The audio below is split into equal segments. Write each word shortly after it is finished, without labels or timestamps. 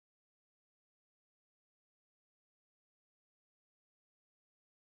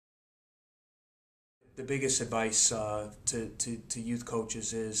the biggest advice to youth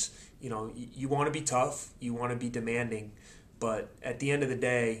coaches is, you want to be tough, you want to be demanding, but at the end of the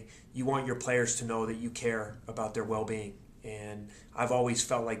day, you want your players to know that you care about their well-being. And I've always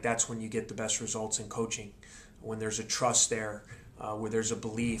felt like that's when you get the best results in coaching, when there's a trust there, where there's a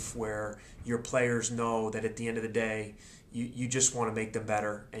belief, where your players know that at the end of the day, you just want to make them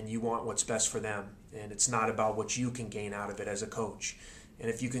better and you want what's best for them. And it's not about what you can gain out of it as a coach. And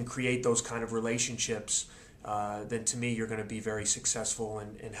if you can create those kind of relationships, then to me you're going to be very successful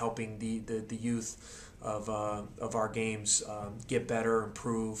in helping the youth of our games get better,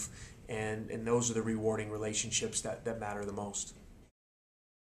 improve, and those are the rewarding relationships that matter the most.